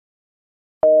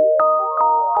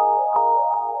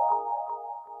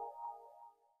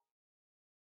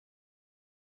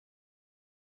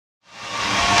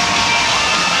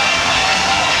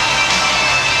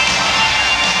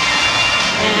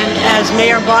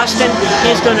in Boston,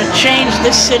 he's going to change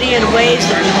this city in ways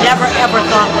that we never ever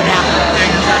thought would happen.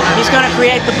 He's going to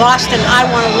create the Boston I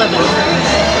want to live in.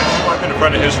 I've been a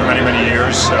friend of his for many, many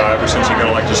years, ever since he got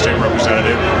elected state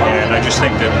representative, and I just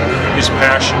think that his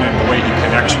passion and the way he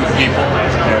connects with people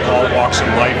at all walks of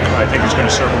life, I think is going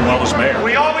to serve him well as mayor.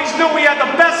 We always knew we had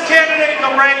the best candidate in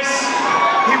the race.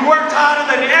 He worked harder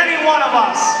than any one of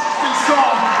us. So,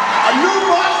 a new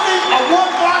Boston, a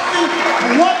one Boston,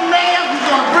 one man who's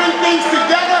going to bring things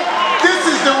together. This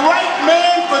is the right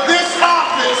man for this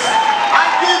office. I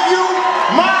give you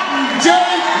Martin J.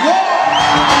 Walsh.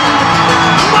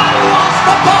 Marty Walsh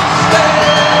for Boston.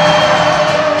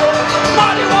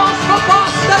 Marty Walsh for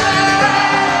Boston.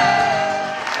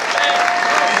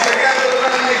 And together we're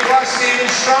going to make Boston even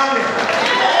stronger.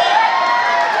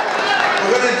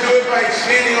 We're going to do it by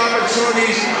expanding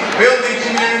opportunities, building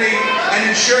community, and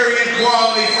ensuring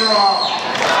equality for all.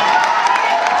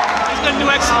 He's going to do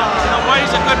excellent. You know,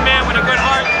 Marty's a good man with a good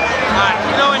heart.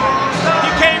 You know, and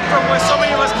he came from where so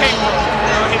many of us came from.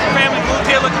 You know, his family moved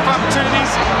here looking for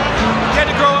opportunities. He had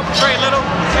to grow up very little.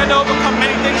 He had to overcome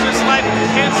many things in his life,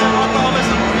 cancer,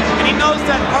 alcoholism. And he knows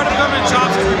that part of government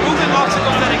jobs is removing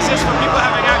obstacles that exist for people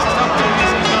having access to opportunities.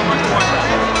 He's going to work toward that.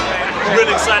 I'm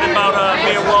really excited about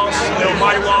Mayor Walsh. You know,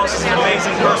 Marty Walsh is an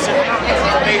amazing person,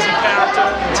 amazing character,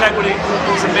 integrity.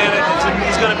 He's a man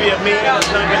he's going to be a mayor that's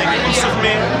going to be an inclusive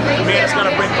mayor, a mayor that's going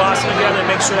to bring Boston together and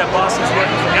make sure that Boston's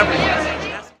working for everyone.